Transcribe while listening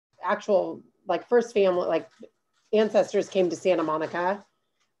actual, like first family, like ancestors came to Santa Monica.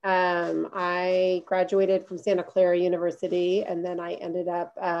 I graduated from Santa Clara University, and then I ended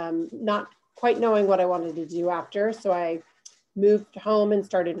up not quite knowing what I wanted to do after. So I moved home and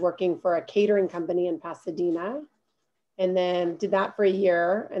started working for a catering company in Pasadena, and then did that for a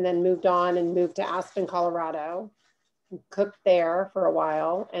year, and then moved on and moved to Aspen, Colorado, cooked there for a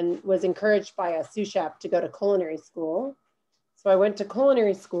while, and was encouraged by a sous chef to go to culinary school. So I went to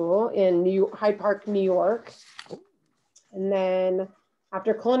culinary school in Hyde Park, New York. And then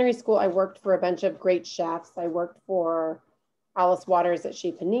after culinary school, I worked for a bunch of great chefs. I worked for Alice Waters at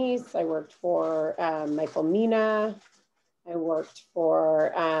Chez Panisse. I worked for Michael Mina. I worked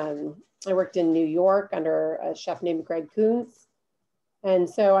in New York under a chef named Greg Kuntz. And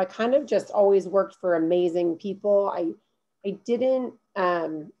so I kind of just always worked for amazing people. I didn't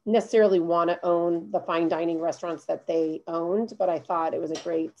necessarily want to own the fine dining restaurants that they owned, but I thought it was a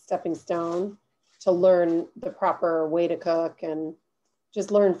great stepping stone to learn the proper way to cook and just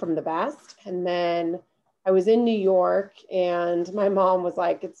learn from the best. And then I was in New York, and my mom was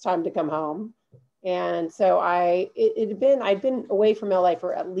like, it's time to come home. And so I'd been away from LA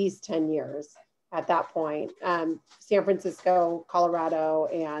for at least 10 years at that point, San Francisco, Colorado,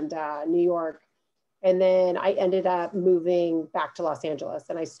 and New York. And then I ended up moving back to Los Angeles,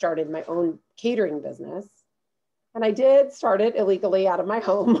 and I started my own catering business. And I did start it illegally out of my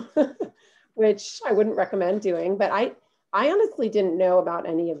home, which I wouldn't recommend doing. But I honestly didn't know about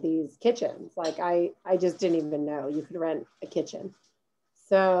any of these kitchens. Like I just didn't even know you could rent a kitchen.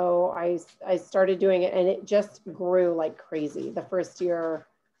 So I started doing it, and it just grew like crazy. The first year,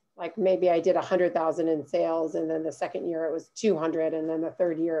 like maybe I did 100,000 in sales. And then the second year it was 200. And then the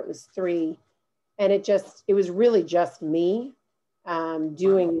third year it was 3. And it was really just me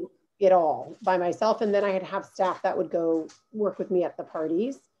doing it all by myself. And then I'd have staff that would go work with me at the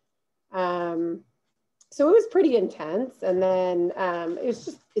parties. So it was pretty intense. And then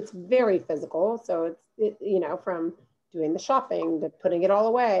it's very physical. So it's from doing the shopping to putting it all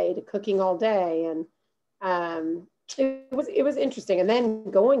away to cooking all day. And it was interesting. And then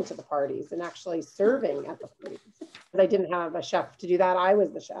going to the parties and actually serving at the parties. But I didn't have a chef to do that. I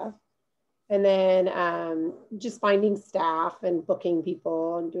was the chef. And then just finding staff and booking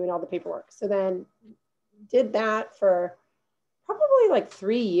people and doing all the paperwork. So then did that for probably like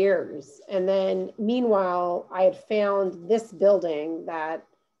 3 years. And then meanwhile, I had found this building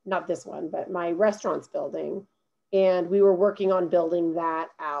not this one, but my restaurant's building. And we were working on building that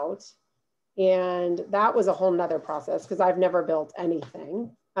out. And that was a whole nother process because I've never built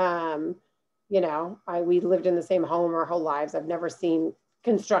anything. We lived in the same home our whole lives. I've never seen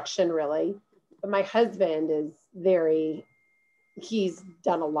construction really, but my husband he's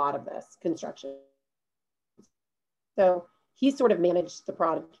done a lot of this construction. So he sort of managed the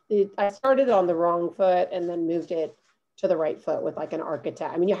product. I started on the wrong foot and then moved it to the right foot with like an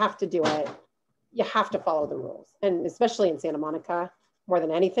architect. I mean, you have to do it. You have to follow the rules. And especially in Santa Monica, more than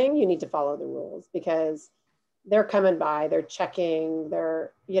anything, you need to follow the rules because they're coming by, they're checking,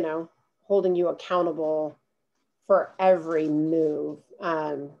 they're, holding you accountable for every move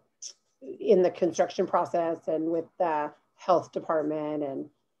in the construction process and with the health department and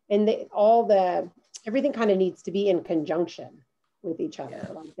everything kind of needs to be in conjunction with each other.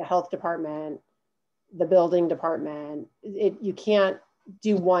 Yeah. Like the health department, the building department, you can't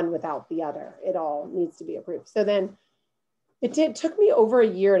do one without the other. It all needs to be approved. So then it took me over a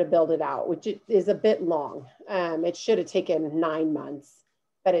year to build it out, which is a bit long. It should have taken 9 months,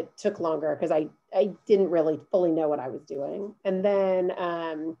 but it took longer because I didn't really fully know what I was doing. And then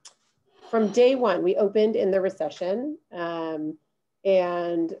from day one, we opened in the recession, and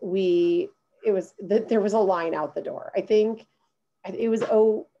there was a line out the door. I think it was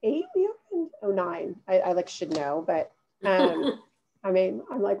 08 we opened, 09. I should know, but I mean,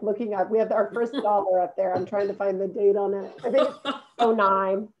 I'm like looking up, we have our first dollar up there. I'm trying to find the date on it. I think it's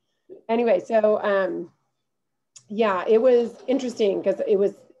 09. Anyway, so yeah, it was interesting because it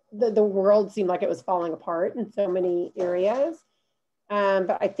was, the world seemed like it was falling apart in so many areas.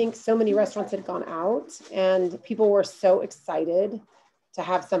 But I think so many restaurants had gone out and people were so excited to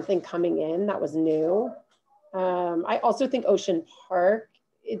have something coming in that was new. I also think Ocean Park,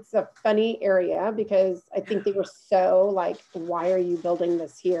 it's a funny area because I think they were so like, why are you building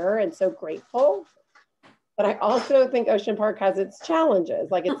this here? And so grateful. But I also think Ocean Park has its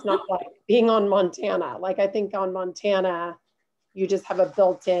challenges. Like it's not like being on Montana. Like I think on Montana, you just have a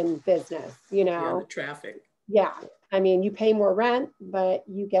built-in business, Yeah, the traffic. Yeah. I mean, you pay more rent, but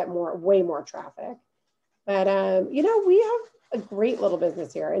you get way more traffic. But, we have a great little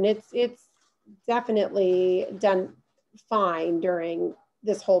business here and it's definitely done fine during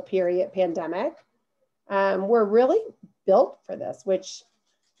this whole pandemic, were really built for this, which,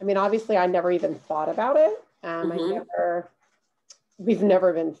 I mean, obviously I never even thought about it. We've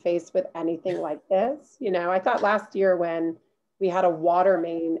never been faced with anything like this. You know, I thought last year when we had a water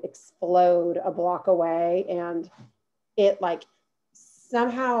main explode a block away and it like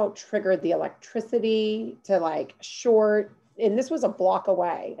somehow triggered the electricity to like short, and this was a block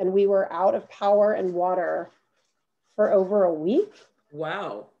away and we were out of power and water for over a week.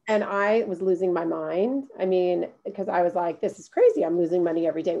 Wow. And I was losing my mind. I mean, because I was like, this is crazy. I'm losing money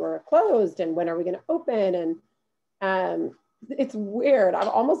every day we're closed. And when are we going to open? And it's weird. I've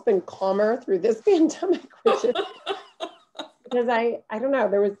almost been calmer through this pandemic, which is because I don't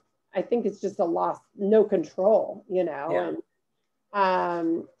know, I think it's just a loss, no control, you know, yeah.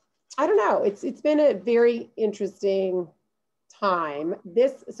 And I don't know. It's been a very interesting time.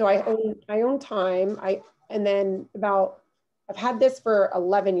 So I own Thyme. And then I've had this for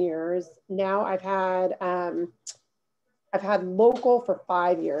 11 years. Now I've had local for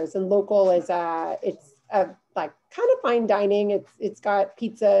 5 years, and local is it's a like kind of fine dining. It's got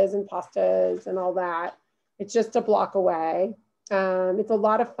pizzas and pastas and all that. It's just a block away. It's a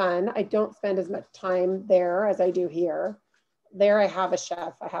lot of fun. I don't spend as much time there as I do here. There I have a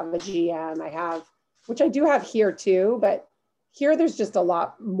chef, I have a GM, which I do have here too, but here there's just a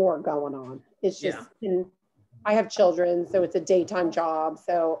lot more going on. It's just, and I have children, so it's a daytime job.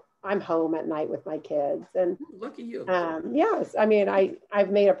 So I'm home at night with my kids. And look at you. Yes, I mean, I've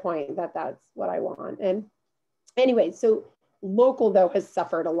made a point that that's what I want. And anyway, so local though has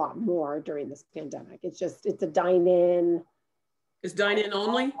suffered a lot more during this pandemic. It's a dine-in. Is dine-in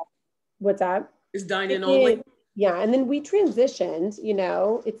only? What's that? Is dine-in only? Yeah, and then we transitioned, you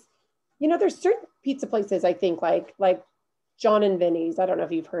know, there's certain pizza places, I think, like John and Vinny's, I don't know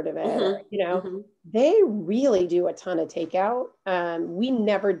if you've heard of it, or, you know, they really do a ton of takeout. We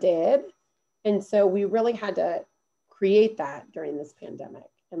never did. And so we really had to create that during this pandemic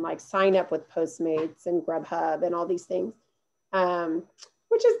and like sign up with Postmates and Grubhub and all these things,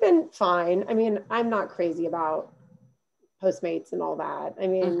 which has been fine. I mean, I'm not crazy about Postmates and all that. I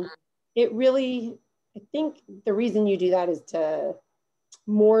mean, it really, I think the reason you do that is to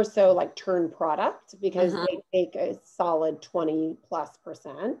more so like turn product, because they take a solid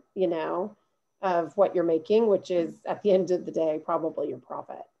 20+%, you know, of what you're making, which is at the end of the day, probably your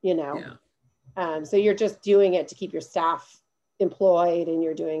profit, you know? Yeah. So you're just doing it to keep your staff employed, and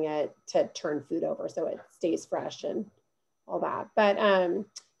you're doing it to turn food over so it stays fresh and all that. But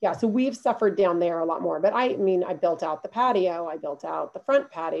yeah, so we've suffered down there a lot more. But I mean, I built out the patio, I built out the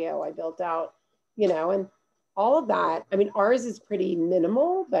front patio, I built out, you know, and all of that. I mean, ours is pretty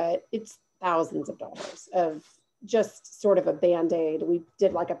minimal, but it's thousands of dollars of just sort of a Band-Aid. We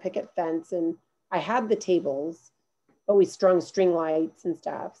did like a picket fence, and I had the tables, but we strung string lights and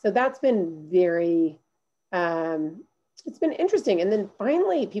stuff. So that's been very, it's been interesting. And then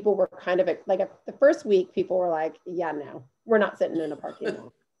finally people were kind of like the first week, people were like, yeah, no, we're not sitting in a parking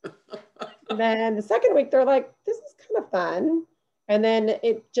lot. And then the second week they're like, this is kind of fun. And then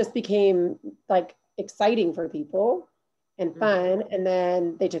it just became like exciting for people and fun. And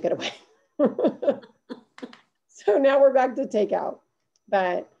then they took it away. So now we're back to takeout.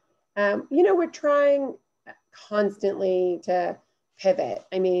 But, you know, we're trying constantly to pivot.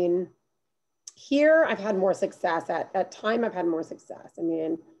 I mean, here I've had more success. At Thyme, I've had more success. I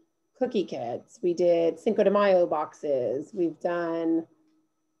mean, cookie kits. We did Cinco de Mayo boxes.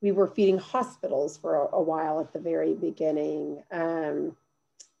 We were feeding hospitals for a while at the very beginning.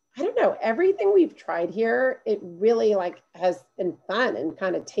 I don't know, everything we've tried here, it really like has been fun and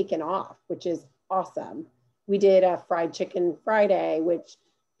kind of taken off, which is awesome. We did a fried chicken Friday, which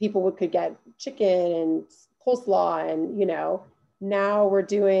people could get chicken and coleslaw, and, you know, now we're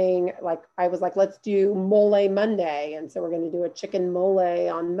doing like, I was like, let's do mole Monday. And so we're going to do a chicken mole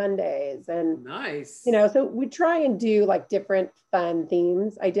on Mondays. And nice, you know, so we try and do like different fun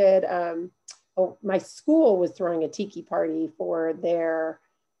themes. I did, my school was throwing a tiki party for their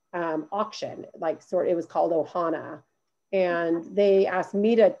auction, like it was called Ohana. And they asked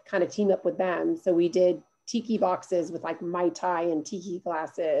me to kind of team up with them. So we did tiki boxes with like Mai Tai and tiki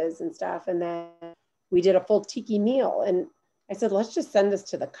glasses and stuff. And then we did a full tiki meal. And I said, let's just send this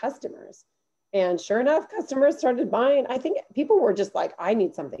to the customers. And sure enough, customers started buying. I think people were just like, I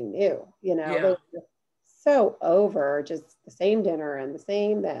need something new, you know, they were so over just the same dinner and the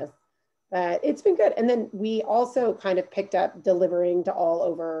same this, but it's been good. And then we also kind of picked up delivering to all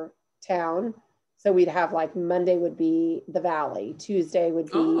over town. So we'd have like Monday would be the Valley, Tuesday would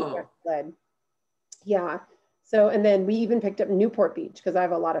be Westwood. Yeah. So, and then we even picked up Newport Beach because I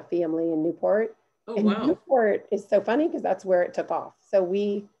have a lot of family in Newport. Oh, And wow. Newport is so funny because that's where it took off. So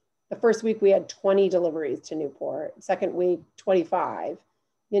the first week we had 20 deliveries to Newport. Second week, 25.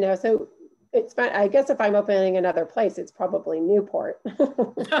 You know, so it's fine. I guess if I'm opening another place, it's probably Newport.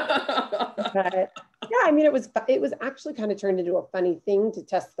 But yeah, I mean, it was actually kind of turned into a funny thing to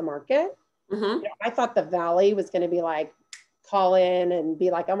test the market. Mm-hmm. You know, I thought the Valley was going to be like, call in and be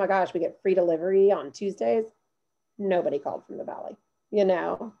like, oh my gosh, we get free delivery on Tuesdays. Nobody called from the Valley, you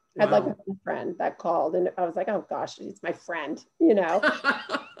know. I had like Wow. a friend that called and I was like, oh gosh, it's my friend, you know.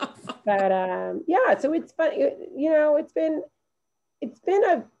 But yeah, so it's fun, you know, it's been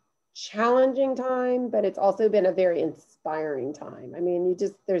a challenging time, but it's also been a very inspiring time. I mean,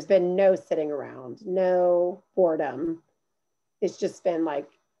 there's been no sitting around, no boredom. It's just been like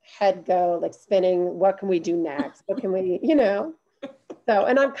head go, like spinning. What can we do next? What can we, you know? So,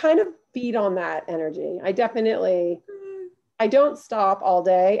 and I'm kind of feed on that energy. I don't stop all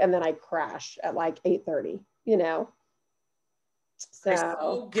day and then I crash at like 8:30, you know? I So,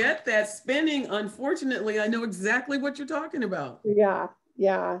 so get that spinning. Unfortunately, I know exactly what you're talking about. yeah,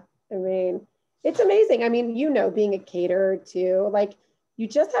 yeah. I mean, it's amazing. I mean, you know, being a caterer too, like you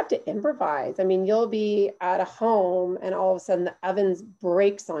just have to improvise. I mean, you'll be at a home and all of a sudden the ovens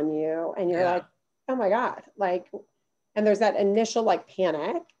breaks on you and you're Yeah. like, oh my God, like, and there's that initial like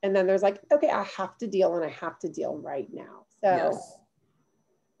panic. And then there's like, okay, I have to deal and I have to deal right now. So Yes.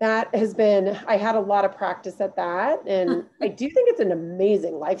 that has been, I had a lot of practice at that. And I do think it's an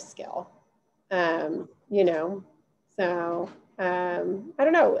amazing life skill. You know, so I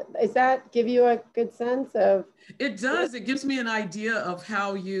don't know. Does that give you a good sense of? It does. It gives me an idea of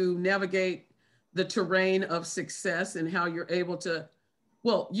how you navigate the terrain of success and how you're able to,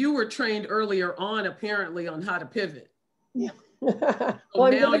 well, you were trained earlier on apparently on how to pivot. Yeah. So Well,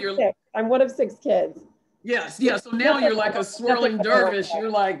 I'm now one of you're, six. I'm one of six kids. yes, yeah. So now Just like you're like a just like swirling the whole dervish. thing. You're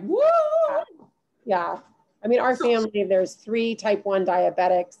like, woo! Yeah. I mean, our So, family, there's 3 type 1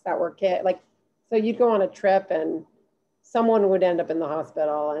 diabetics that were like, so you'd go on a trip and someone would end up in the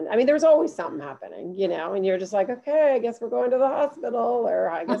hospital. And I mean, there's always something happening, you know, and you're just like, okay, I guess we're going to the hospital or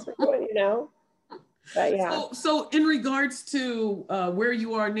I guess we're going, you know, but yeah. so in regards to where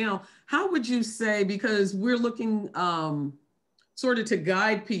you are now, how would you say, because we're looking sort of to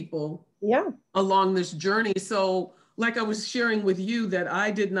guide people Yeah. along this journey. So like I was sharing with you that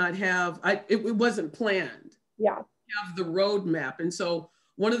I did not have, it wasn't planned, Yeah. have the roadmap. And so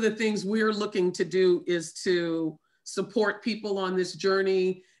one of the things we're looking to do is to support people on this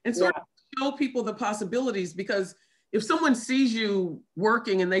journey and Yeah. sort of show people the possibilities, because if someone sees you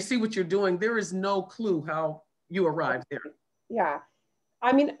working and they see what you're doing, there is no clue how you arrived there. Yeah.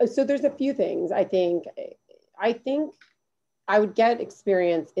 I mean, so there's a few things I think I would get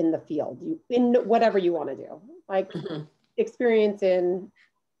experience in the field, in whatever you want to do, like Mhm. experience in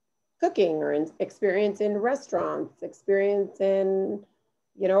cooking or experience in restaurants, experience in,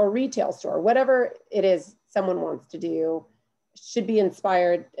 you know, a retail store, whatever it is someone wants to do, should be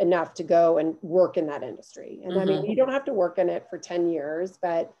inspired enough to go and work in that industry. And I mean, Mhm. you don't have to work in it for 10 years,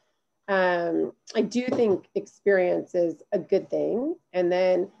 but I do think experience is a good thing. And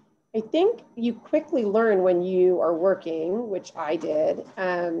then I think you quickly learn when you are working, which I did,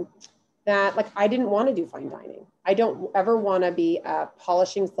 that like I didn't want to do fine dining. I don't ever want to be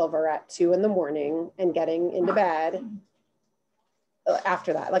polishing silver at 2 a.m. and getting into bed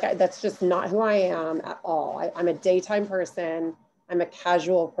after that. Like that's just not who I am at all. I'm a daytime person. I'm a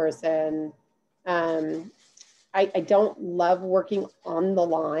casual person. Um, I don't love working on the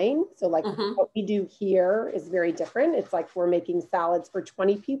line. So like Mhm. what we do here is very different. It's like we're making salads for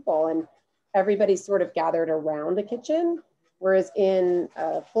 20 people and everybody's sort of gathered around a kitchen. Whereas in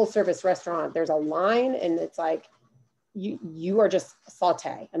a full service restaurant, there's a line and it's like you are just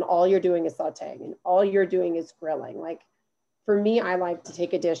saute and all you're doing is sauteing and all you're doing is grilling. Like for me, I like to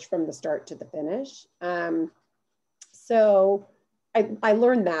take a dish from the start to the finish. So I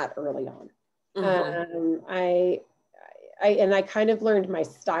learned that early on. Mhm. Um, I, I kind of learned my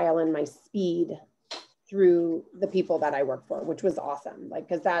style and my speed through the people that I work for, which was awesome. Like,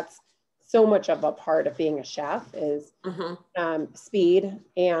 because that's so much of a part of being a chef is Mhm. speed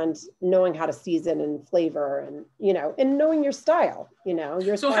and knowing how to season and flavor and, you know, and knowing your style, you know,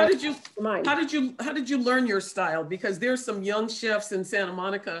 your So style, mine. how did you learn your style? Because there's some young chefs in Santa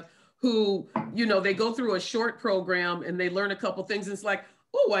Monica who, you know, they go through a short program and they learn a couple things. And it's like,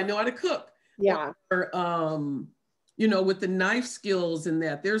 oh, I know how to cook. Yeah. Or you know, with the knife skills and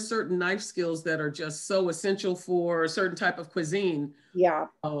that, there's certain knife skills that are just so essential for a certain type of cuisine. Yeah.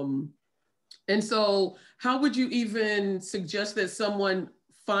 Um, and so, how would you even suggest that someone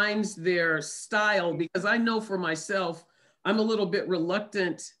finds their style? Because I know for myself, I'm a little bit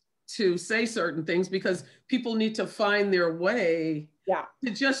reluctant to say certain things because people need to find their way Yeah.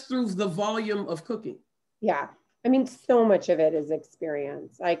 to just through the volume of cooking. Yeah. I mean, so much of it is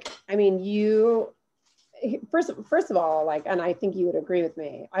experience. Like, I mean, you, first of all, like, and I think you would agree with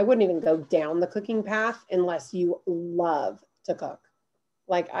me, I wouldn't even go down the cooking path unless you love to cook.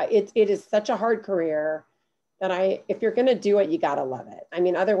 Like, it is such a hard career that if you're going to do it, you got to love it. I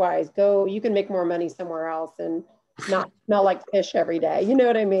mean, otherwise you can make more money somewhere else and not smell like fish every day. You know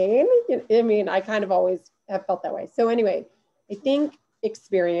what I mean? I mean, I kind of always have felt that way. So anyway, I think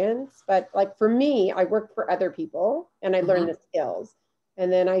experience, but like for me, I worked for other people and I learned the skills.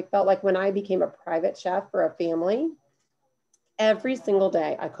 And then I felt like when I became a private chef for a family, every single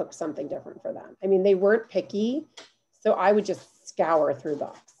day I cooked something different for them. I mean, they weren't picky. So I would just scour through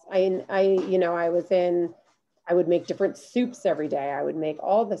books. I would make different soups every day. I would make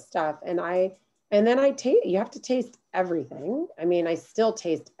all this stuff. You have to taste everything. I mean, I still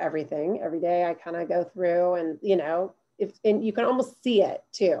taste everything every day. I kind of go through and, and you can almost see it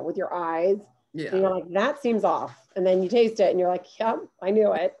too with your eyes. Yeah. And you're like, that seems off. And then you taste it and you're like, yep, I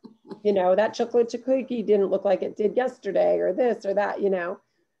knew it. That chocolate chip cookie didn't look like it did yesterday or this or that,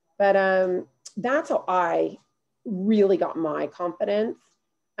 But that's how I really got my confidence.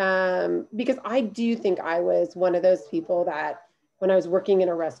 Because I do think I was one of those people that when I was working in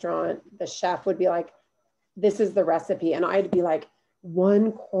a restaurant, the chef would be like, this is the recipe. And I'd be like,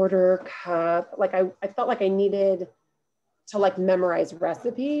 1/4 cup. Like I felt like I needed to like memorize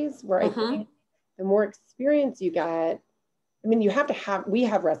recipes where I think the more experience you get, I mean, we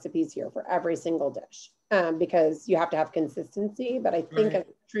have recipes here for every single dish because you have to have consistency. But I think a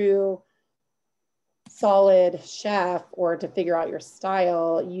true solid chef or to figure out your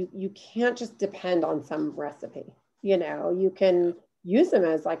style, you can't just depend on some recipe. You can use them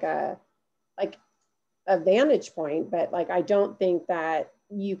as like a vantage point, but like I don't think that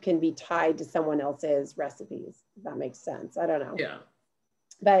you can be tied to someone else's recipes, if that makes sense. I don't know. Yeah.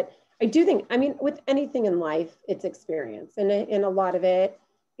 But I do think, I mean, with anything in life, it's experience. And a lot of it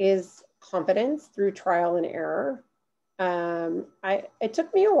is confidence through trial and error. It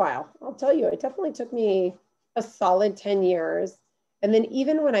took me a while. I'll tell you, it definitely took me a solid 10 years. And then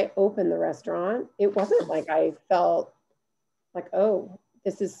even when I opened the restaurant, it wasn't like I felt like, oh,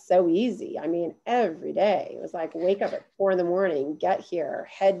 this is so easy. I mean, every day it was like, wake up at 4 a.m, get here,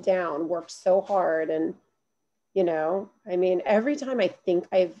 head down, work so hard. And, I mean, every time I think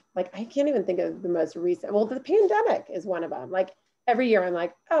I can't even think of the most recent, well, the pandemic is one of them. Like every year I'm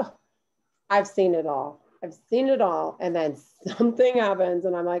like, oh, I've seen it all. I've seen it all. And then something happens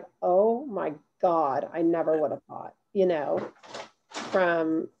and I'm like, oh my God, I never would have thought,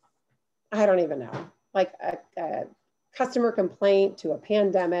 from, I don't even know, like a customer complaint to a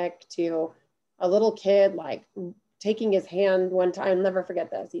pandemic to a little kid, like taking his hand one time, I'll never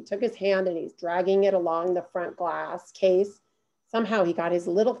forget this. He took his hand and he's dragging it along the front glass case. Somehow he got his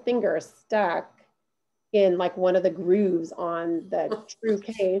little finger stuck in like one of the grooves on the true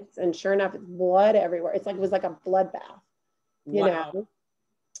case. And sure enough, it's blood everywhere. It was like a bloodbath, you know?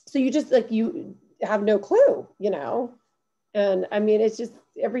 So you just like, you have no clue, And I mean, it's just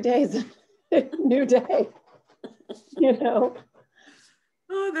every day is a new day,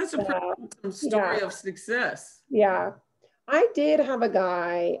 Oh, that's a pretty story of success. Yeah. I did have a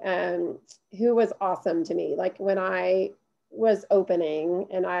guy who was awesome to me. Like when I was opening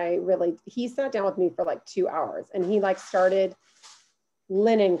and he sat down with me for like 2 hours and he like started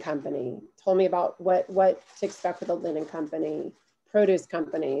linen company, told me about what to expect with a linen company, produce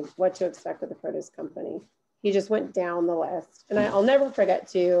company, what to expect with a produce company. He just went down the list. And I'll never forget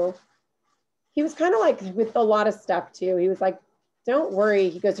too, he was kind of like with a lot of stuff too. He was like, don't worry.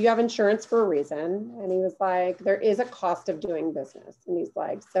 He goes, you have insurance for a reason. And he was like, there is a cost of doing business. And he's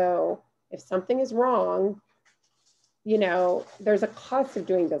like, so if something is wrong, there's a cost of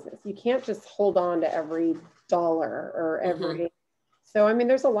doing business. You can't just hold on to every dollar or every. So, I mean,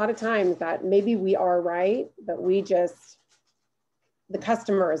 there's a lot of times that maybe we are right, but the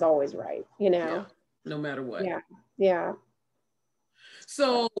customer is always right, Yeah, no matter what. Yeah. Yeah.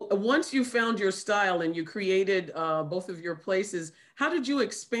 So once you found your style and you created both of your places, how did you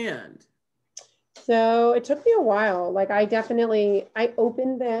expand? So it took me a while. Like I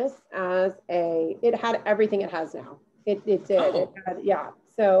opened this as it had everything it has now. It did. Oh. It had, yeah.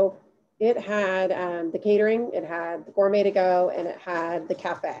 So it had the catering, it had the gourmet to go, and it had the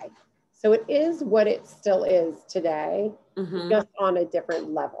cafe. So it is what it still is today, just on a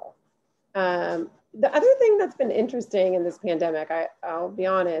different level. The other thing that's been interesting in this pandemic, I'll be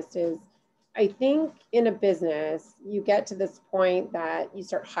honest, is I think in a business, you get to this point that you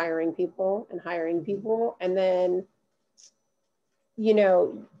start hiring people. And then,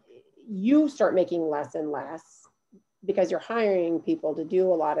 you start making less and less because you're hiring people to do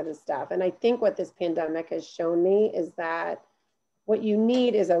a lot of this stuff. And I think what this pandemic has shown me is that what you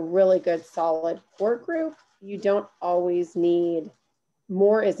need is a really good, solid core group. You don't always need,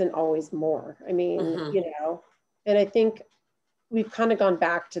 more isn't always more. I mean, you know, and I think we've kind of gone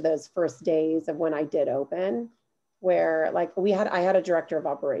back to those first days of when I did open, where like I had a director of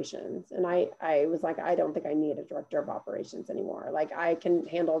operations, and I was like, I don't think I need a director of operations anymore. Like I can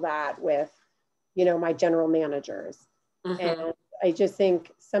handle that with, you know, my general managers. And I just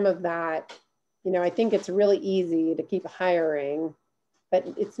think some of that, you know, I think it's really easy to keep hiring, but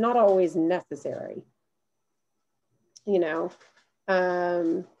it's not always necessary, you know.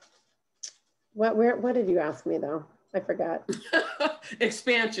 What did you ask me though? I forgot.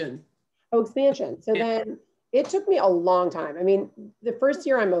 Expansion. Oh, expansion. So then it took me a long time. I mean, the first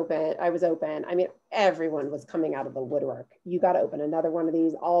year I was open. I mean, everyone was coming out of the woodwork. You got to open another one of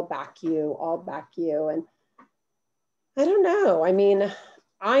these. I'll back you. And I don't know. I mean,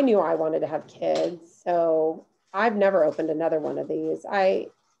 I knew I wanted to have kids, so I've never opened another one of these. I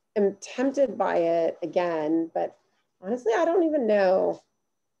am tempted by it again, but honestly, I don't know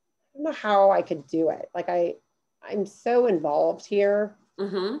how I could do it. Like I'm so involved here.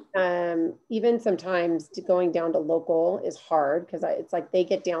 Even sometimes going down to local is hard because it's like they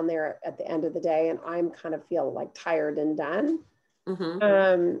get down there at the end of the day and I'm kind of feel like tired and done.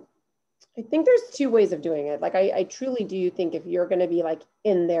 I think there's two ways of doing it. Like I truly do think if you're going to be like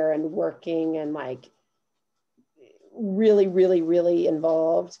in there and working and like really, really, really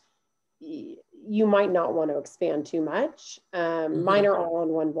involved, you might not want to expand too much. Mine are all on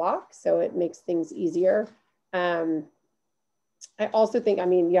one block, so it makes things easier. I also think, I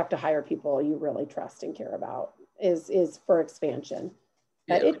mean, you have to hire people you really trust and care about is for expansion.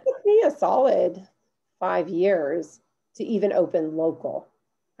 But it took me a solid 5 years to even open local.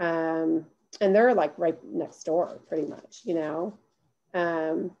 And they're like right next door pretty much, you know.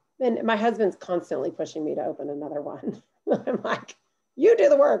 And my husband's constantly pushing me to open another one. I'm like, you do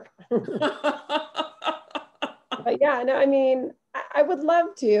the work. But yeah, no, I mean, I would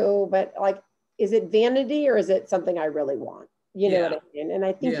love to, but like, is it vanity or is it something I really want? You know what I mean? And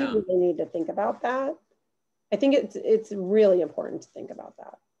I think you really need to think about that. I think it's really important to think about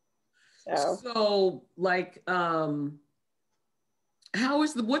that. So like, what's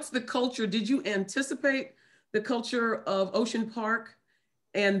the culture? Did you anticipate the culture of Ocean Park?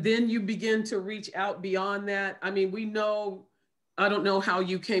 And then you begin to reach out beyond that? I mean, I don't know how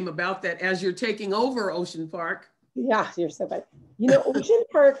you came about that as you're taking over Ocean Park. Yeah, you're so funny. You know, Ocean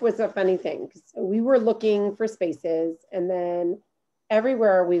Park was a funny thing because we were looking for spaces, and then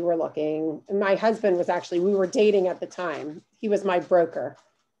everywhere we were looking, and my husband was we were dating at the time. He was my broker.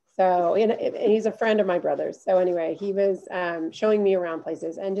 So, and he's a friend of my brother's. So anyway, he was showing me around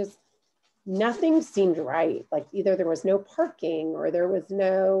places and just nothing seemed right. Like either there was no parking or there was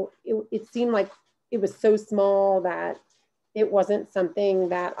it seemed like it was so small that it wasn't something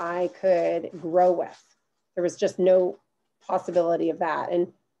that I could grow with. There was just no possibility of that.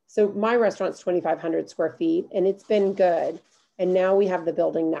 And so my restaurant's 2,500 square feet and it's been good. And now we have the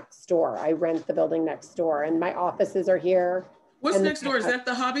building next door. I rent the building next door and my offices are here. What's next door? Is that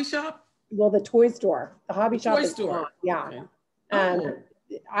the hobby shop? Well, the toy store. The hobby shop toy is store. gone. Yeah. Okay.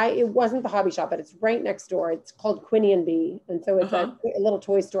 It wasn't the hobby shop, but it's right next door. It's called Quinny and Bee. And so it's a little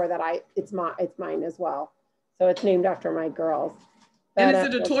toy store that it's mine as well. So it's named after my girls. But, and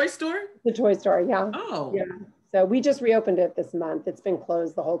is it a toy store? The toy store, yeah. Oh. Yeah. So we just reopened it this month. It's been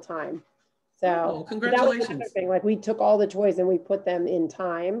closed the whole time. So congratulations. That was another thing. Like we took all the toys and we put them in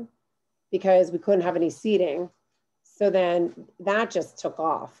time because we couldn't have any seating. So then that just took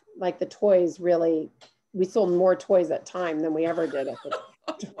off. Like the toys really, we sold more toys at time than we ever did at the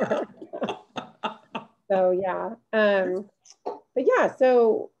store. So yeah. But yeah,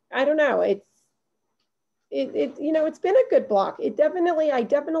 so I don't know. You know, it's been a good block. I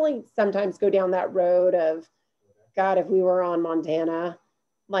definitely sometimes go down that road of, God, if we were on Montana,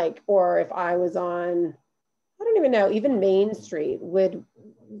 like, or if I was on, I don't even know, even Main Street, would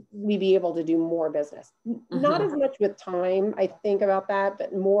we be able to do more business? Not as much with time, I think about that,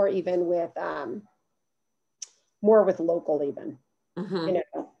 but more even with, more with local even, you know.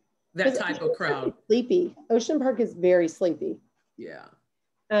 That type of crowd. Sleepy. Ocean Park is very sleepy. Yeah.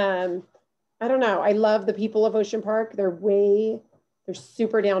 I don't know. I love the people of Ocean Park. They're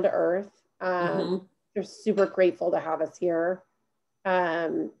super down to earth. They're super grateful to have us here.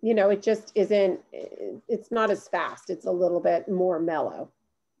 You know, it just it's not as fast. It's a little bit more mellow.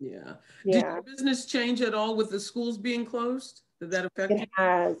 Yeah. Did your business change at all with the schools being closed? Did that affect you?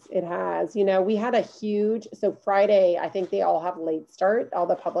 It has. You know, we had a huge, so Friday, I think they all have late start, all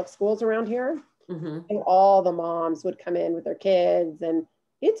the public schools around here. Mm-hmm. And all the moms would come in with their kids, and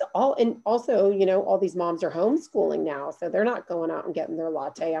it's all, and also, you know, all these moms are homeschooling now. So they're not going out and getting their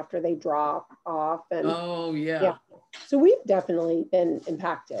latte after they drop off. And Oh, yeah. yeah. So we've definitely been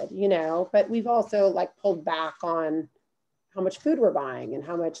impacted, you know, but we've also like pulled back on how much food we're buying and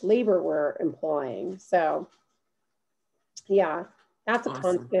how much labor we're employing. So yeah, that's a Awesome.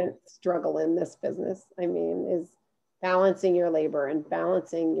 constant struggle in this business. I mean, is balancing your labor and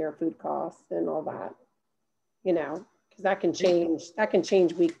balancing your food costs and all that, you know, because that can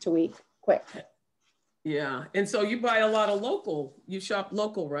change week to week quick. Yeah. And so you buy a lot of local, you shop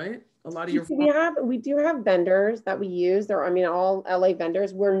local, right? A lot of your We do have vendors that we use. They're, I mean, all LA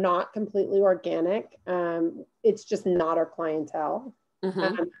vendors. We're not completely organic. It's just not our clientele.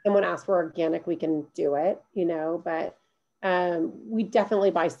 mm-hmm. Someone asks for organic, we can do it, you know, but we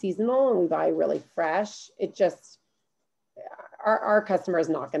definitely buy seasonal and we buy really fresh. It just, our customer is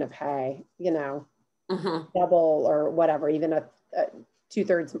not going to pay, you know, Mm-hmm. double or whatever, even a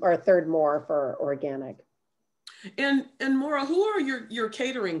 2/3 or a third more for organic. And Maura, who are your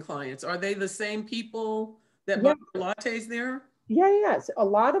catering clients? Are they the same people that Yeah. buy lattes there? Yes. A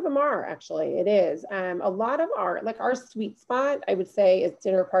lot of them are actually, it is. A lot of our sweet spot, I would say, is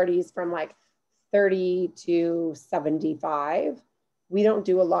dinner parties from like 30 to 75. We don't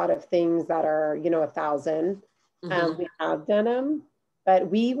do a lot of things that are, you know, 1,000. Mm-hmm. We have done them, but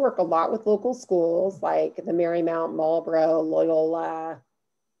we work a lot with local schools like the Marymount, Marlboro, Loyola,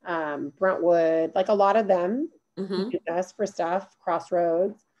 Brentwood, like a lot of them Mm-hmm. use us for stuff,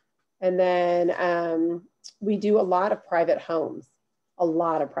 Crossroads. And then we do a lot of private homes, a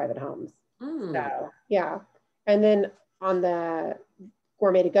lot of private homes. Mm. So, yeah. And then on the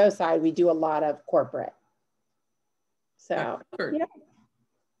gourmet to go side, we do a lot of corporate. So, yeah.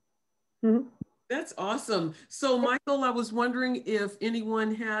 Mm-hmm. That's awesome. So, Michael, I was wondering if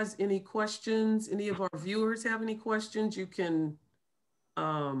anyone has any questions, any of our viewers have any questions, you can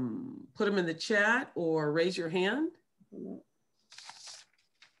put them in the chat or raise your hand.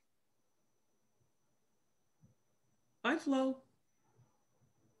 Hi, Flo.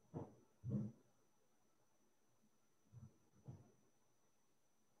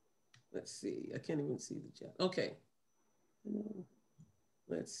 Let's see. I can't even see the chat. Okay.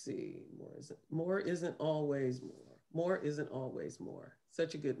 Let's see. More isn't always more. More isn't always more.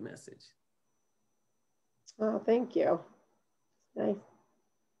 Such a good message. Oh, thank you. Nice.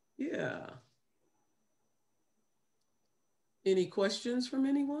 Yeah. Any questions from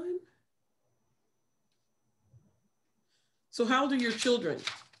anyone? So how old are your children?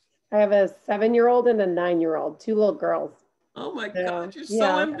 I have a 7-year-old and a 9-year-old, two little girls. Oh my So, God, you're so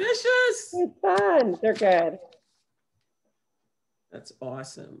yeah, ambitious. it's fun. They're good. That's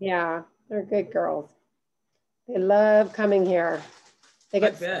awesome. Yeah, they're good girls. They love coming here. They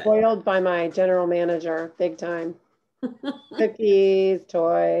get spoiled by my general manager, big time. Cookies,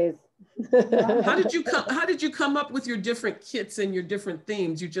 toys. How did you come up with your different kits and your different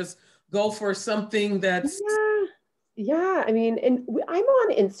themes? You just go for something that's yeah. I mean, and I'm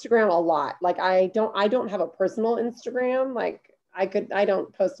on Instagram a lot. Like I don't have a personal Instagram. Like I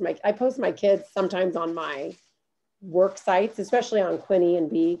post my kids sometimes on my work sites, especially on Quinny and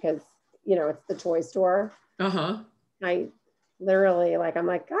B, because you know it's the toy store. I literally I'm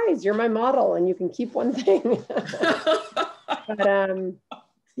like, guys, you're my model and you can keep one thing. But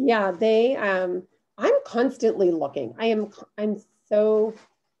yeah, I'm constantly looking. I'm so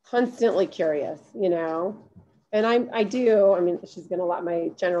constantly curious, you know. And I mean, she's gonna let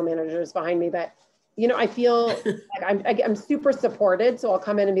my general managers behind me, but you know, I feel like I'm super supported. So I'll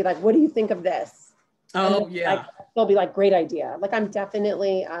come in and be like, what do you think of this? Oh, yeah. They'll be like, great idea. Like I'm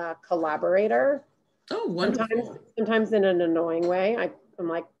definitely a collaborator. Oh, wonderful. Sometimes in an annoying way. I'm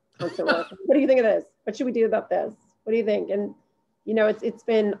like constantly like, what do you think of this? What should we do about this? What do you think? And you know, it's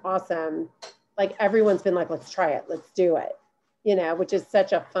been awesome. Like everyone's been like, let's try it, let's do it, you know, which is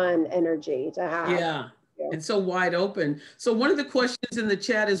such a fun energy to have. Yeah. And so wide open. So one of the questions in the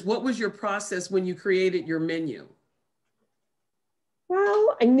chat is, what was your process when you created your menu?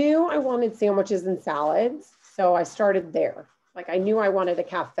 Well, I knew I wanted sandwiches and salads, so I started there. Like I knew I wanted a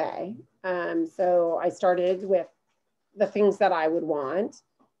cafe. So I started with the things that I would want.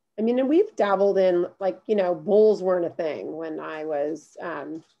 I mean, and we've dabbled in you know, bowls weren't a thing when I was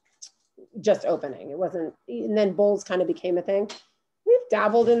just opening. It wasn't, and then bowls kind of became a thing. We've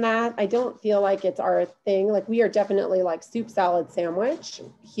dabbled in that. I don't feel like it's our thing. Like we are definitely like soup, salad, sandwich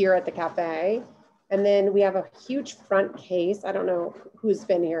here at the cafe. And then we have a huge front case. I don't know who's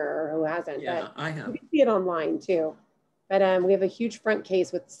been here or who hasn't, Yeah, but I have. you can see it online too. But we have a huge front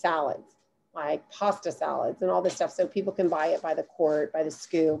case with salads, like pasta salads and all this stuff. So people can buy it by the quart, by the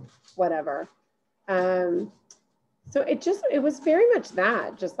scoop, whatever. Um, so it was very much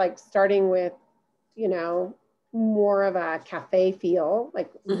that, just like starting with, you know, more of a cafe feel.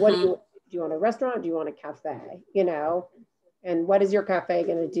 Like, what Mm-hmm. do you want a restaurant? Do you want a cafe? You know, and what is your cafe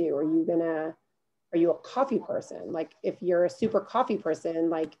going to do? Are you a coffee person? Like, if you're a super coffee person,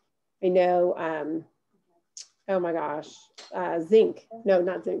 like I know, oh my gosh, Zinc. No,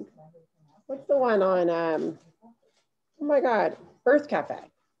 not Zinc. What's the one on, oh my God, Earth Cafe.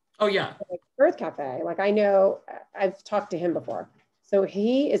 Oh, yeah. Like Earth Cafe. Like, I know, I've talked to him before. So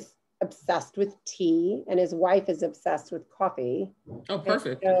he is obsessed with tea and his wife is obsessed with coffee. Oh,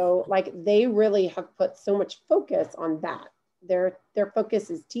 perfect. And so like they really have put so much focus on that. Their focus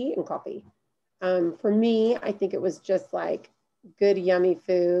is tea and coffee. For me, I think it was just like good, yummy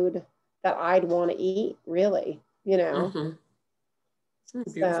food that I'd want to eat, really, you know?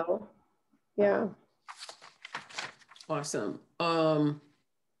 So, yeah. Awesome. I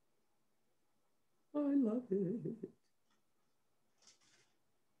love it.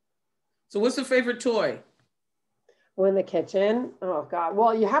 So what's the favorite toy? Oh, in the kitchen. Oh God.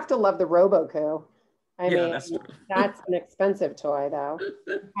 Well, you have to love the Roboco. I Yeah, mean, that's true. that's an expensive toy though.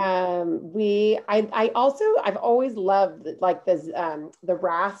 I've always loved like the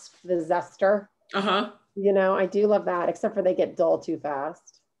rasp, the zester. Uh-huh. You know, I do love that, except for they get dull too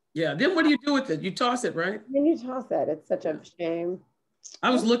fast. Yeah. Then what do you do with it? You toss it, right? Then you toss it. It's such Yeah. a shame. I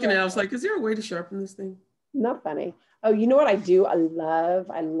was looking at it, I was like, is there a way to sharpen this thing? Not funny. Oh, you know what I do?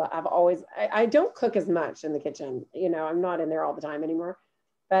 I've always, I don't cook as much in the kitchen. You know, I'm not in there all the time anymore.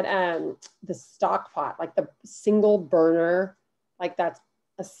 But the stock pot, like the single burner, like that's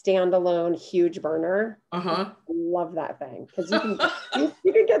a standalone huge burner. Uh-huh. I love that thing because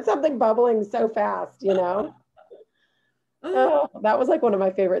you can get something bubbling so fast, you know? Oh, that was like one of my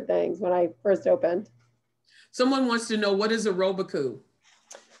favorite things when I first opened. Someone wants to know, what is a Roboku?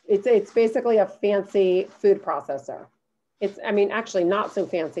 It's basically a fancy food processor. It's, I mean, actually not so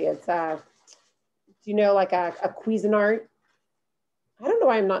fancy. It's do you know, like a Cuisinart? I don't know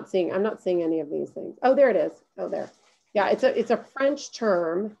why I'm not seeing any of these things. Oh, there it is. Oh, there. Yeah, it's a French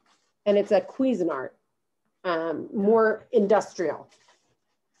term, and it's a Cuisinart, more industrial.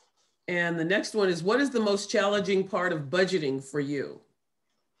 And the next one is, what is the most challenging part of budgeting for you?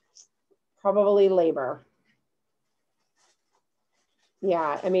 Probably labor.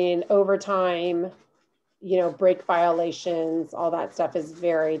 Yeah, I mean, overtime, you know, break violations, all that stuff is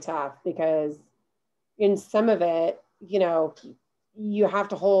very tough because in some of it, you know, you have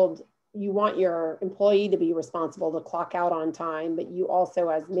to hold, you want your employee to be responsible to clock out on time, but you also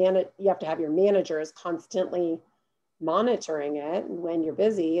you have to have your managers constantly monitoring it. And when you're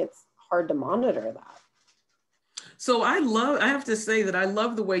busy, it's hard to monitor that. So I have to say that I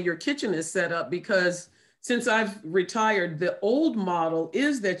love the way your kitchen is set up, because since I've retired, the old model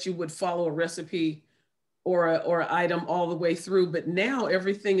is that you would follow a recipe or an item all the way through. But now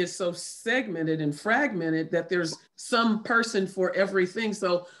everything is so segmented and fragmented that there's some person for everything.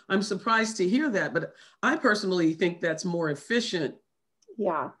 So I'm surprised to hear that. But I personally think that's more efficient.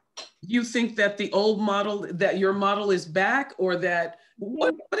 Yeah. You think that the old model, that your model is back, or that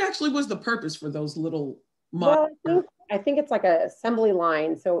what actually was the purpose for those little models? Well, I think it's like an assembly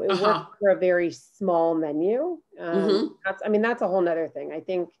line. So it works for a very small menu. That's a whole nother thing. I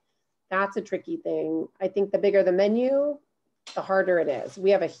think that's a tricky thing. I think the bigger the menu, the harder it is.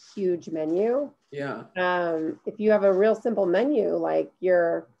 We have a huge menu. Yeah. If you have a real simple menu, like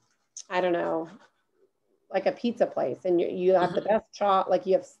I don't know, like a pizza place, and you have the best chop, like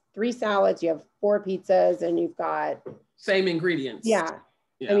you have 3 salads, you have 4 pizzas, and you've got same ingredients. Yeah.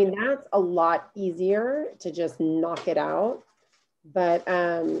 I mean, that's a lot easier to just knock it out. But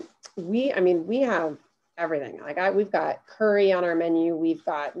we have everything. Like we've got curry on our menu. We've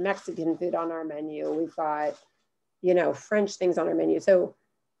got Mexican food on our menu. We've got, you know, French things on our menu. So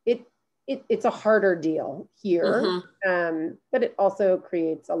it's a harder deal here. But it also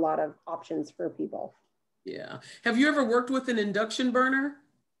creates a lot of options for people. Yeah. Have you ever worked with an induction burner?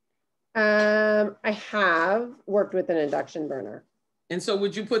 I have worked with an induction burner. And so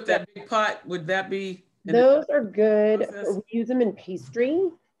would you put that big pot, would that be? Those are good. We use them in pastry.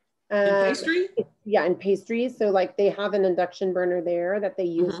 In pastry? Yeah, in pastries. So like they have an induction burner there that they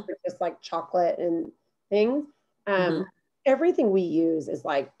use for just like chocolate and things. Everything we use is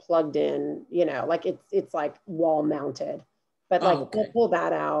like plugged in, you know, like it's like wall mounted. But like we'll pull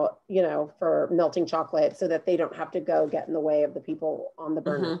that out, you know, for melting chocolate so that they don't have to go get in the way of the people on the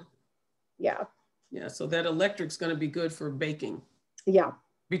burner. Yeah. Yeah, so that electric's going to be good for baking. Yeah.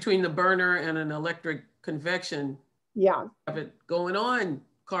 Between the burner and an electric convection, Yeah. Have it going on,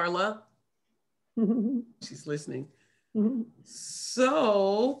 Carla. She's listening.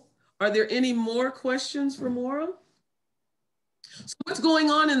 So, are there any more questions for Maura? So what's going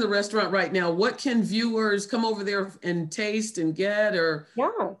on in the restaurant right now? What can viewers come over there and taste and get, or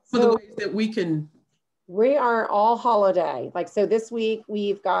for the ways that we can? We are all holiday. Like, so this week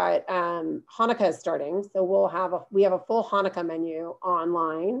we've got Hanukkah is starting. So we have a full Hanukkah menu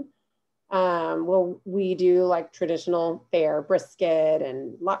online. We do like traditional fare, brisket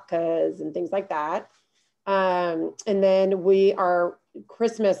and latkes and things like that. And then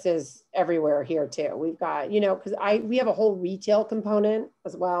Christmas is everywhere here too. We've got, because we have a whole retail component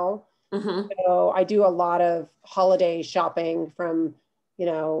as well. So I do a lot of holiday shopping, from,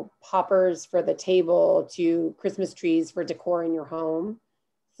 poppers for the table to Christmas trees for decor in your home.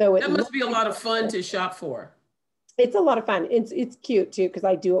 So that must be a lot of fun to shop for. It's a lot of fun. It's cute too, because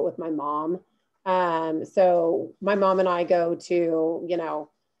I do it with my mom. So my mom and I go to,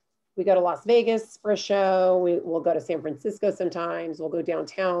 we go to Las Vegas for a show. We'll go to San Francisco sometimes. We'll go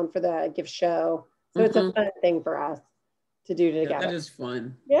downtown for the gift show. So it's a fun thing for us to do together. Yeah, that is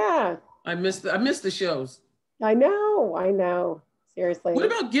fun. Yeah. I miss the shows. I know. Seriously. What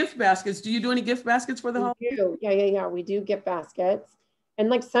about gift baskets? Do you do any gift baskets for the holidays? Yeah. We do gift baskets. And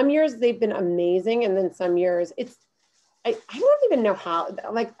like some years they've been amazing. And then some years I don't even know how,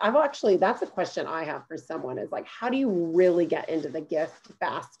 like, that's a question I have for someone, is like, how do you really get into the gift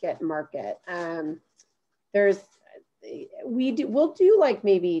basket market? We'll do like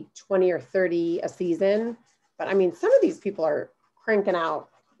maybe 20 or 30 a season, but I mean, some of these people are cranking out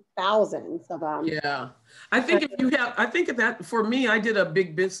thousands of them. Yeah. I think that for me, I did a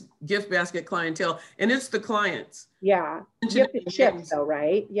big gift basket clientele, and it's the clients. Yeah. You have to ship though,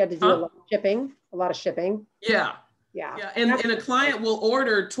 right? You have to do a lot of shipping. Yeah. Yeah. And a client will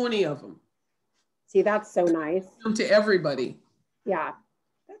order 20 of them. See, that's so nice. To everybody. Yeah.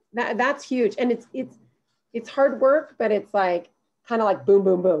 That's huge. And it's hard work, but it's like kind of like boom,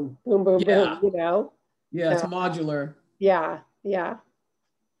 boom, boom, boom, boom, boom, Yeah, it's modular. Yeah.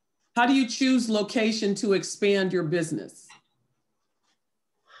 How do you choose location to expand your business?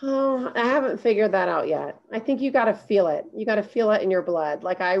 Oh, I haven't figured that out yet. I think you got to feel it. You got to feel it in your blood.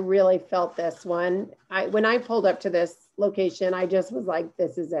 Like, I really felt this one. When I pulled up to this location, I just was like,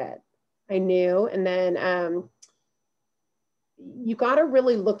 this is it. I knew. And then you got to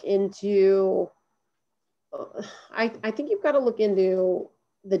really look into, I think you've got to look into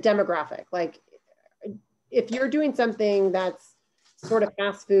the demographic. Like, if you're doing something that's sort of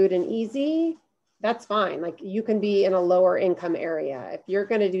fast food and easy, that's fine. Like, you can be in a lower income area. If you're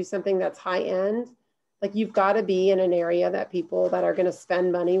going to do something that's high end, like, you've got to be in an area that people that are going to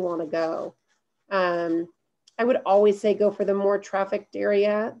spend money want to go. I would always say go for the more trafficked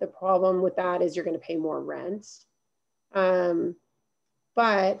area. The problem with that is you're going to pay more rent. But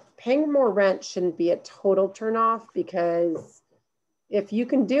paying more rent shouldn't be a total turnoff, because if you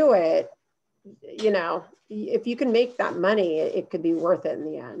can do it, if you can make that money, it could be worth it in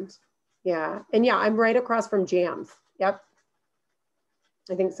the end. Yeah. And yeah, I'm right across from Jams. Yep.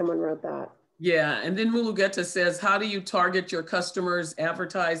 I think someone wrote that. Yeah. And then Mulugeta says, how do you target your customers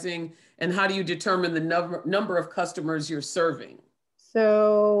advertising, and how do you determine the number of customers you're serving?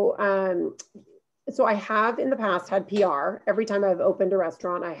 So I have in the past had PR. Every time I've opened a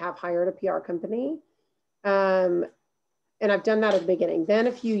restaurant, I have hired a PR company. And I've done that at the beginning. Then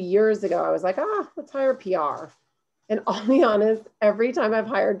a few years ago, I was like, let's hire PR. And I'll be honest, every time I've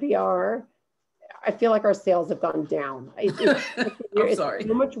hired PR, I feel like our sales have gone down. I'm sorry. It's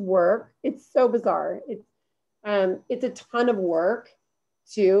so much work. It's so bizarre. It's a ton of work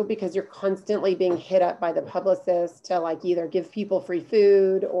too, because you're constantly being hit up by the publicist to like either give people free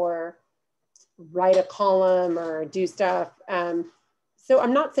food or write a column or do stuff. So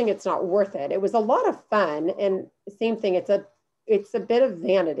I'm not saying it's not worth it. It was a lot of fun, and same thing. It's a bit of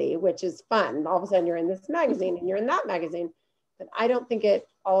vanity, which is fun. All of a sudden you're in this magazine and you're in that magazine, but I don't think it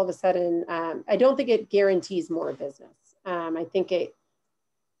all of a sudden, I don't think it guarantees more business. I think it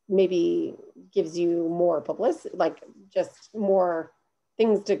maybe gives you more publicity, like just more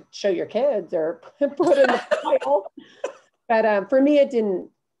things to show your kids or put in the file. But for me, it didn't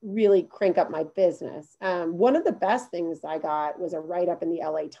really crank up my business. One of the best things I got was a write-up in the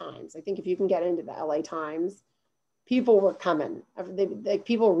LA Times. I think if you can get into the LA Times, people were coming.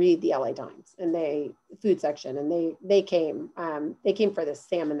 People read the LA Times and food section, and they came for this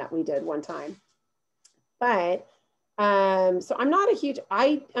salmon that we did one time. But so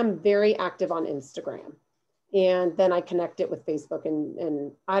I am very active on Instagram, and then I connect it with Facebook,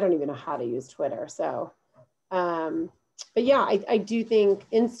 and I don't even know how to use Twitter. So, but yeah, I do think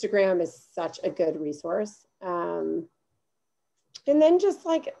Instagram is such a good resource. And then just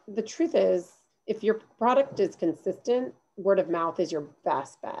like the truth is, if your product is consistent, word of mouth is your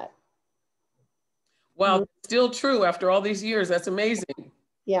best bet. Wow, still true after all these years. That's amazing.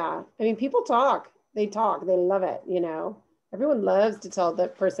 Yeah. I mean, people talk. They talk. They love it, you know. Everyone loves to tell the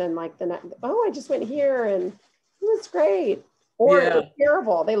person like oh, I just went here and it was great. Or it was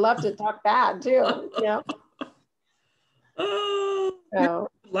terrible. They love to talk bad too, you know. Oh, So,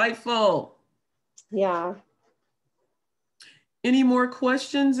 delightful. Yeah. Any more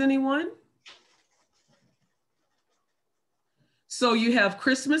questions, anyone? So you have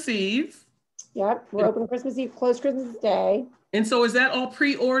Christmas Eve. Yep, we're open Christmas Eve, closed Christmas Day. And so is that all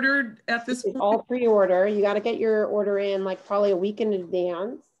pre-ordered at this point? All pre-order. You got to get your order in like probably a week in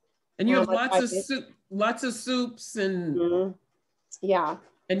advance. And you have lots of soups and yeah,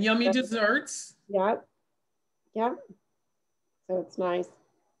 and yummy desserts. Yep. Yep. So it's nice.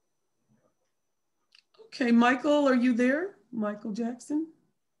 Okay, Michael, are you there? Michael Jackson?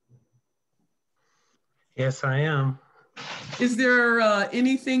 Yes, I am. Is there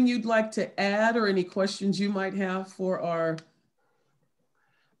anything you'd like to add or any questions you might have for our...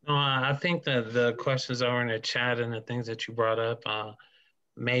 No, I think that the questions are in the chat and the things that you brought up,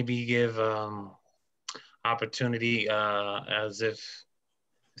 maybe give opportunity as if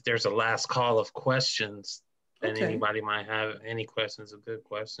there's a last call of questions, then anybody might have any questions, a good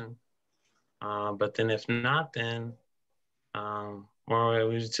question. But then if not, then Maire,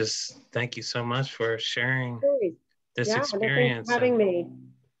 we just thank you so much for sharing this experience. Thanks for having me.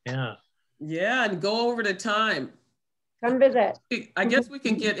 Yeah. Yeah, and go over to Thyme. Come visit. I guess we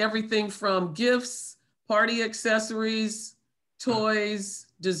can get everything from gifts, party accessories, toys,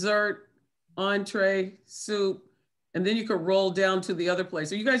 dessert, entree, soup, and then you could roll down to the other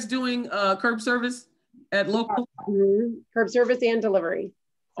place. Are you guys doing curb service at local? Curb service and delivery.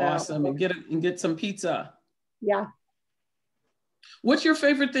 So. Awesome, and get some pizza. Yeah. What's your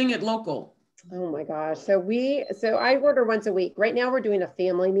favorite thing at local? Oh my gosh. So I order once a week. Right now we're doing a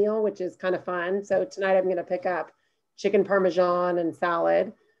family meal, which is kind of fun. So tonight I'm going to pick up chicken Parmesan and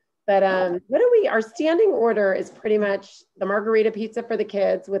salad. But our standing order is pretty much the margarita pizza for the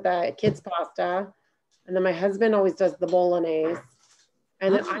kids with a kids pasta. And then my husband always does the bolognese.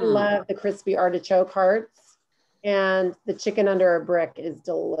 And then I love the crispy artichoke hearts, and the chicken under a brick is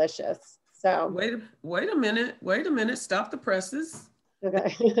delicious. So wait a minute. Stop the presses.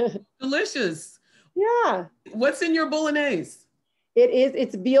 Okay. Delicious. Yeah. What's in your bolognese?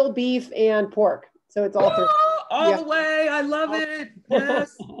 It's veal, beef, and pork. So it's all the way. I love it.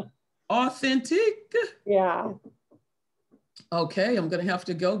 Yes. Authentic. Yeah. Okay, I'm gonna have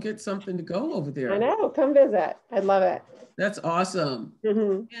to go get something to go over there. I know. Come visit. I'd love it. That's awesome.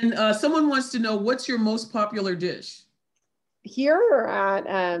 And someone wants to know, what's your most popular dish? Here or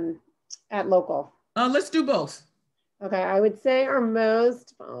at local? Let's do both. Okay, I would say our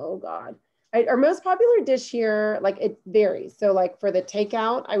most popular dish here, like it varies. So like for the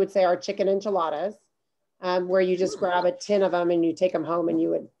takeout, I would say our chicken enchiladas, where you just grab a tin of them and you take them home and you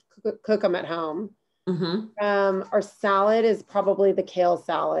would cook them at home. Our salad is probably the kale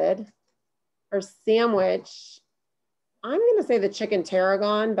salad. Our sandwich, I'm going to say the chicken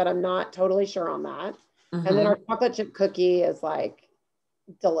tarragon, but I'm not totally sure on that. And then our chocolate chip cookie is like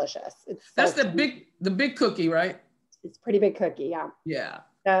delicious. That's the big cookie, right? It's pretty big cookie, yeah. Yeah.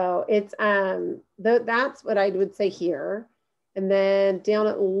 So it's that's what I would say here. And then down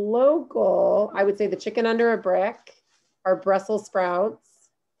at local, I would say the chicken under a brick, our Brussels sprouts,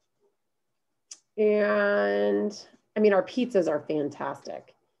 and I mean our pizzas are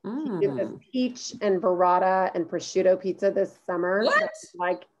fantastic. This peach and burrata and prosciutto pizza this summer.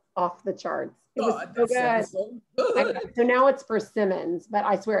 Like off the charts. It was so good. So good. So now it's Persimmons, but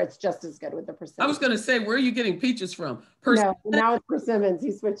I swear it's just as good with the Persimmons. I was going to say, where are you getting peaches from? No, now it's Persimmons.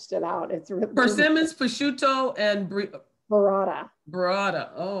 He switched it out. It's really Persimmons, prosciutto, and burrata. Burrata.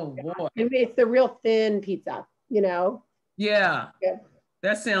 Oh boy. It's the real thin pizza, you know? Yeah. Good.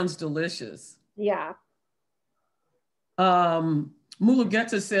 That sounds delicious. Yeah.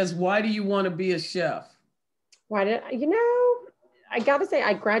 Mulugeta says, why do you want to be a chef? I got to say,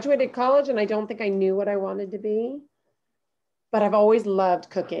 I graduated college and I don't think I knew what I wanted to be, but I've always loved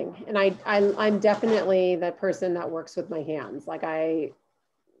cooking. And I'm definitely the person that works with my hands. Like I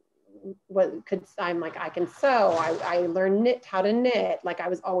can sew. I learned how to knit. Like I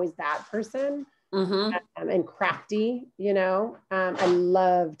was always that person and crafty, you know. I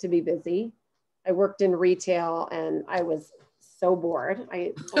love to be busy. I worked in retail and I was so bored.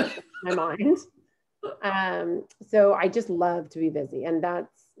 I lost my mind. So I just love to be busy, and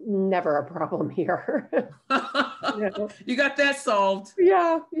that's never a problem here. You got that solved.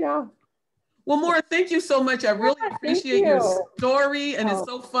 Yeah. Well, Maure, thank you so much. I really appreciate your story, and it's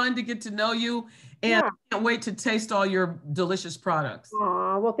so fun to get to know you. And I can't wait to taste all your delicious products.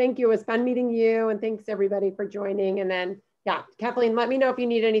 Well, thank you. It was fun meeting you, and thanks everybody for joining. And then, yeah, Kathleen, let me know if you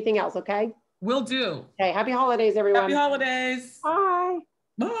need anything else, okay? Will do. Okay, happy holidays, everyone. Happy holidays. Bye.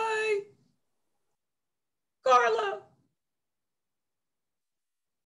 Bye. Carla.